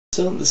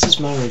So this is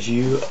my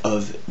review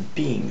of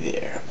Being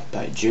There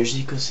by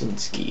Jerzy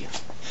Kosinski.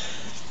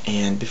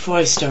 And before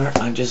I start,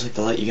 I'd just like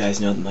to let you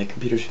guys know that my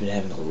computer's been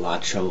having a lot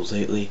of troubles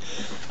lately.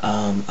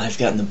 I've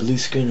gotten the blue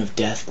screen of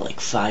death like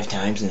 5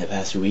 times in the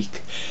past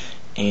week,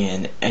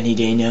 and any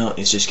day now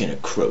it's just gonna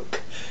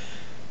croak.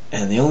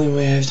 And the only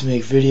way I have to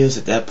make videos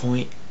at that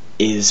point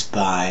is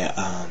by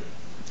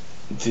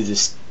through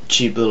this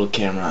cheap little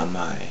camera on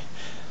my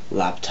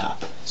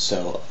laptop.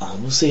 So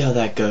we'll see how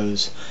that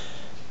goes.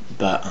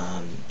 But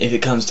if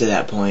it comes to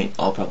that point,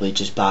 I'll probably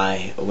just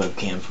buy a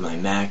webcam for my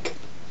Mac,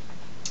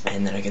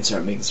 and then I can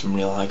start making some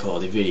real high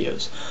quality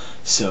videos.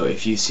 So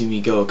if you see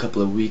me go a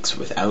couple of weeks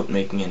without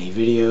making any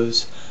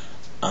videos,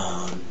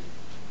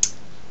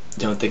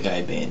 don't think I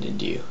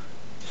abandoned you.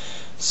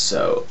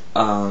 So,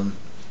 alright,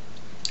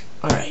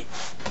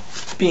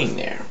 Being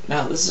There.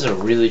 Now this is a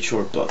really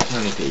short book. How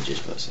many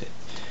pages was it?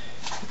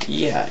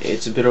 Yeah,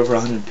 it's a bit over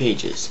 100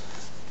 pages.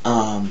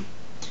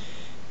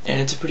 And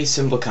it's a pretty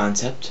simple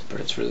concept, but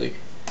it's really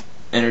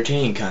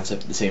entertaining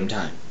concept at the same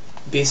time.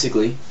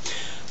 Basically,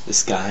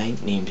 this guy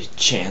named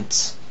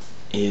Chance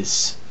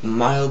is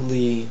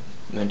mildly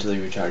mentally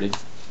retarded,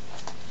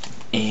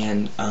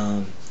 and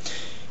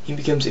he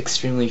becomes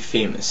extremely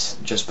famous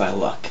just by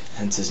luck,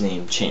 hence his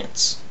name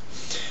Chance.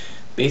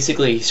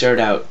 Basically, he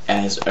started out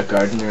as a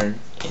gardener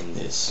in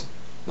this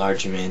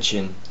large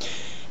mansion,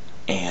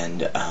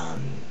 and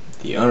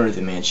the owner of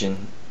the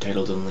mansion,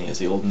 titled only as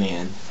the Old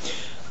Man,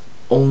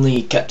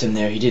 only kept him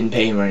there. He didn't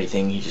pay him or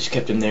anything. He just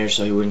kept him there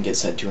so he wouldn't get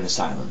sent to an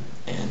asylum.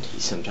 And he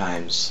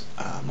sometimes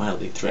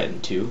mildly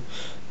threatened to,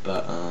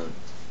 but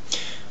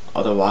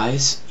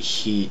otherwise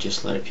he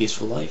just led a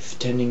peaceful life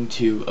tending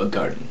to a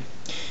garden.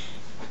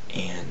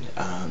 And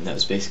that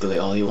was basically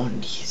all he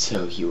wanted.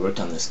 So he worked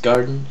on this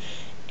garden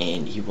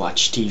and he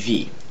watched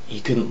TV.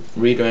 He couldn't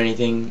read or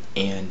anything,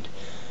 and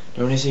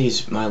when I say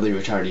he's mildly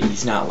retarded,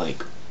 he's not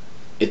like,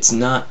 it's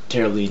not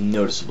terribly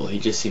noticeable. He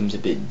just seems a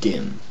bit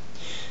dim.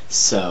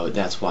 So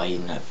that's why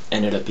he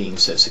ended up being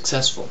so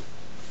successful.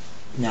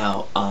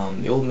 Now,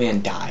 the old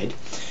man died,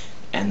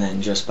 and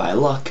then just by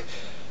luck,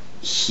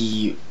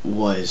 he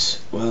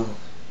was, well,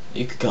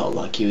 you could call it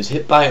luck. He was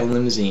hit by a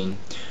limousine,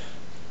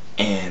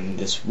 and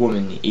this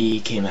woman,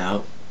 E, came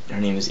out. Her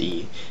name is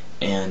E,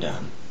 and,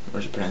 or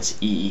is it pronounced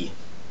E-E?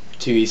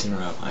 2 E's in a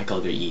row. I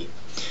called her E.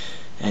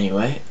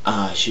 Anyway,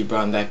 she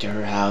brought him back to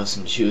her house,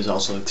 and she was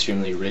also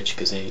extremely rich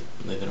because they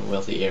live in a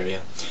wealthy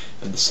area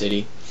of the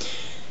city.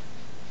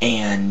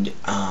 And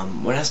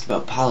when asked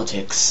about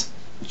politics,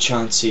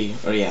 Chance,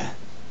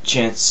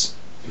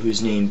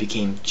 whose name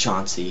became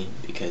Chauncey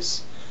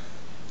because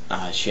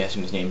she asked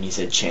him his name and he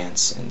said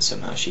Chance, and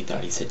somehow she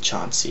thought he said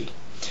Chauncey.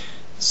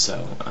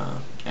 So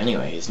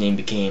anyway, his name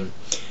became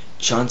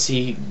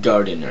Chauncey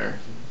Gardener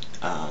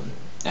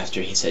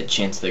after he said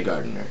Chance the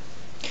Gardener.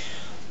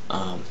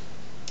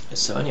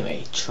 So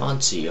anyway,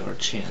 Chauncey, or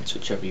Chance,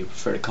 whichever you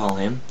prefer to call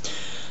him,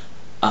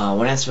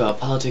 when asked about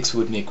politics,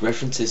 would make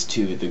references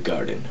to the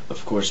garden,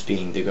 of course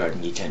being the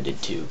garden he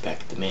tended to back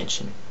at the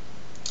mansion.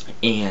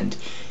 And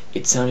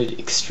it sounded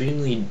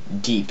extremely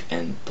deep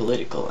and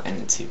political,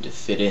 and it seemed to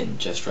fit in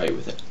just right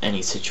with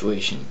any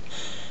situation.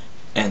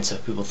 And so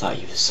people thought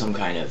he was some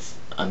kind of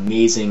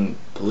amazing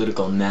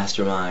political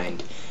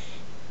mastermind,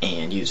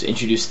 and he was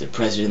introduced to the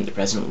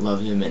president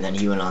loved him, and then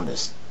he went on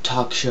this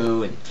talk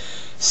show and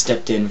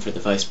stepped in for the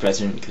vice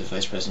president because the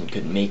vice president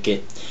couldn't make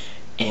it.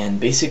 And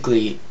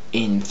basically,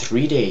 in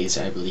 3 days,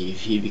 I believe,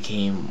 he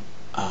became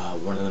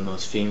one of the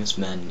most famous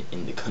men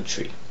in the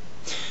country.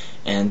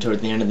 And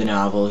toward the end of the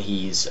novel,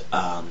 he's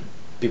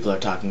people are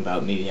talking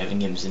about maybe having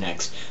him as the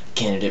next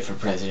candidate for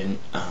president.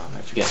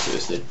 I forget if it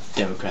was the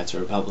Democrats or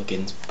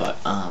Republicans, but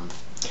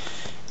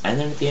and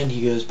then at the end,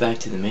 he goes back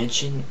to the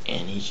mansion,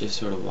 and he just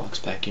sort of walks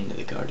back into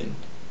the garden,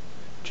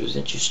 which was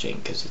interesting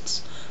because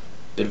it's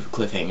a bit of a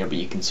cliffhanger, but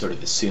you can sort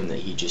of assume that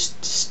he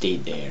just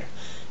stayed there,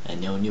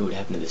 and no one knew what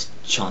happened to this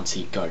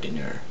Chauncey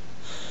Gardener.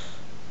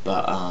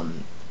 But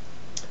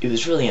it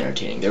was really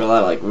entertaining. There were a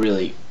lot of like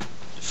really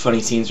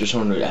funny scenes where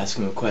someone would ask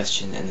him a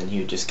question, and then he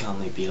would just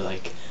calmly be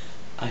like,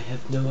 "I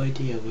have no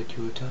idea what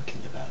you were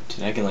talking about,"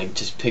 and I can like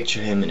just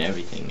picture him and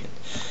everything.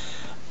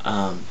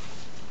 And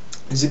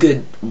it's a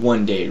good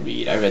one-day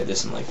read. I read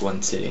this in like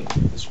one sitting.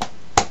 It was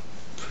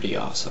pretty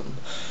awesome.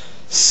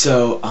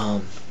 So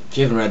if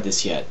you haven't read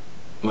this yet,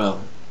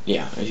 well,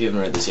 yeah, if you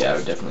haven't read this yet, I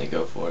would definitely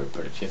go for it.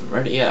 But if you haven't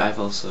read it yet, I've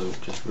also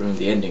just ruined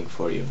the ending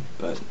for you.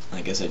 But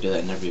I guess I do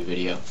that in every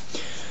video.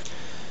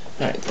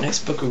 Alright, the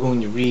next book we're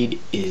going to read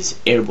is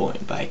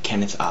Airborne by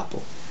Kenneth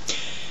Apple.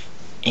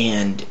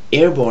 And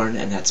Airborne,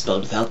 and that's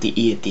spelled without the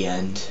E at the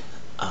end,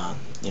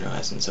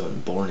 as in someone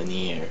born in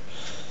the air.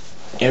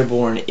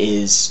 Airborne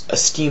is a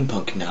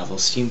steampunk novel.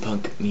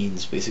 Steampunk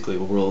means basically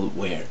a world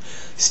where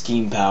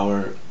steam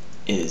power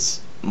is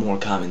more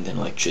common than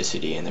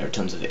electricity, and there are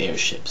tons of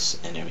airships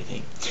and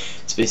everything.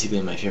 It's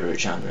basically my favorite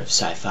genre of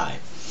sci-fi.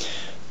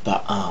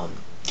 But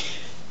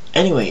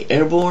anyway,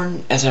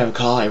 Airborne, as I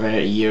recall, I read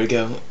it a year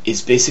ago,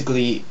 is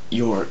basically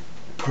your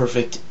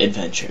perfect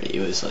adventure.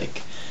 It was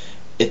like,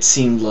 it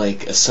seemed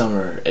like a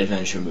summer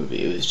adventure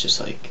movie. It was just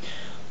like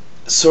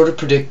sort of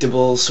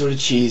predictable, sort of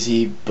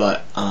cheesy,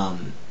 but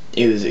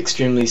it was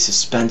extremely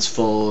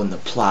suspenseful, and the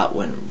plot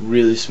went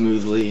really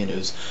smoothly, and it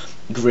was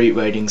great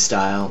writing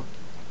style.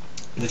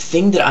 The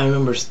thing that I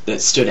remember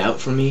that stood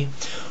out for me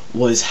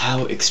was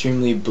how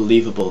extremely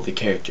believable the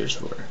characters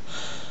were.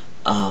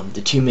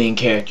 The two main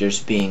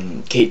characters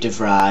being Kate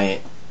DeVry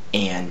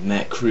and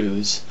Matt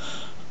Cruz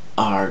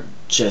are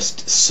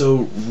just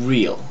so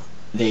real.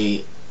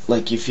 They,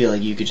 like, you feel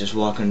like you could just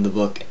walk into the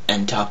book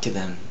and talk to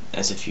them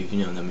as if you've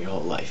known them your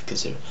whole life,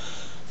 because they're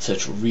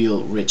such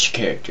real, rich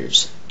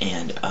characters.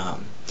 And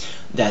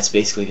that's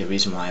basically the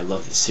reason why I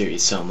love this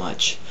series so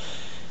much.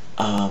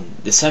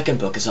 The second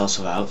book is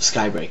also out,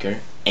 Skybreaker,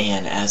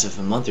 and as of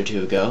a month or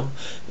two ago,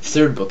 the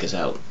third book is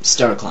out,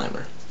 Star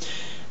Climber.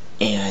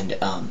 And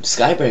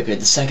Skybreaker,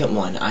 the second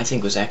one, I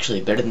think was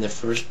actually better than the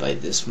first by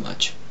this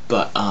much.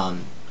 But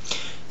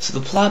so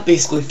the plot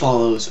basically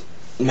follows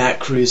Matt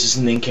Cruz is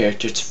the main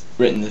character. It's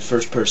written in the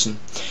first person,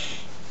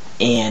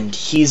 and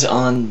he's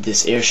on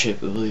this airship.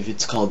 I believe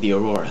it's called the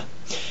Aurora,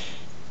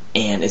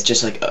 and it's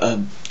just like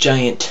a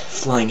giant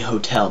flying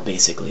hotel,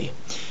 basically.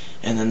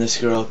 And then this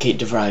girl, Kate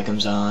DeVry,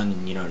 comes on,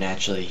 and, you know,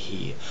 naturally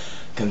he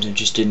becomes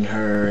interested in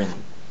her, and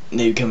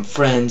they become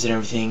friends and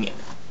everything.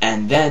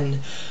 And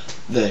then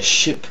the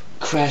ship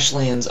crash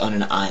lands on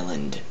an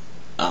island,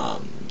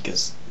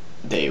 because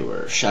they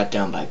were shot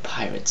down by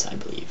pirates, I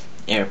believe.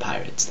 Air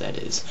pirates, that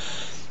is.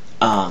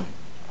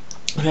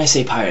 When I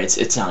say pirates,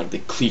 it's not like the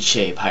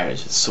cliche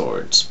pirates with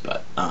swords,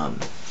 but, I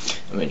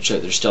mean, sure,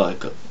 they're still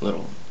like a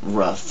little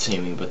rough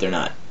seeming, but they're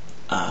not,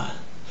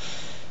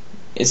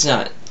 it's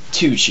not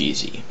too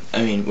cheesy.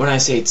 I mean, when I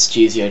say it's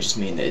cheesy, I just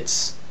mean that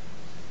it's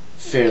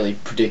fairly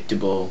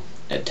predictable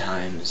at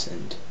times,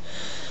 and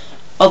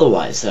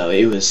otherwise, though,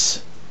 it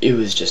was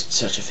just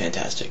such a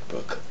fantastic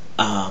book.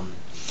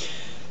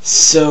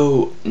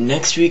 So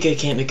next week I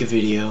can't make a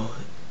video,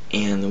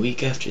 and the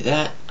week after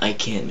that I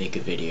can't make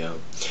a video.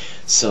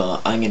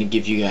 So I'm gonna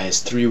give you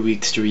guys 3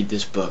 weeks to read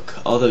this book.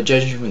 Although,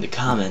 judging from the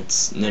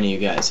comments, none of you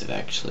guys have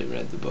actually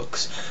read the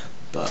books.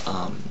 But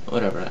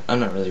whatever. I'm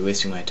not really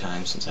wasting my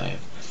time since I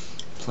have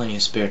plenty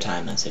of spare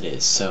time as it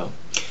is. So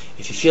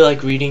if you feel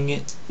like reading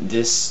it,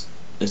 this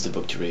is the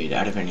book to read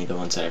out of any of the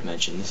ones that I've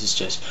mentioned. This is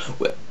just,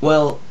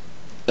 well,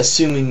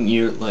 assuming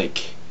you're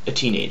like a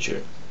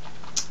teenager.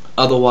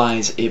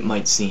 Otherwise, it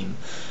might seem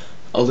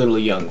a little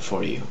young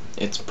for you.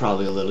 It's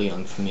probably a little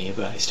young for me,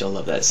 but I still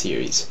love that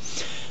series.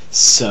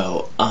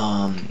 So,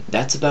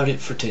 that's about it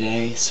for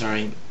today.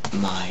 Sorry,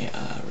 my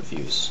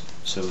review's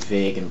so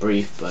vague and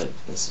brief, but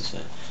this is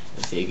a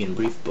vague and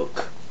brief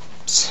book.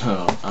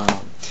 So,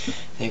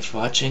 thanks for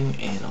watching,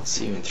 and I'll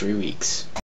see you in 3 weeks.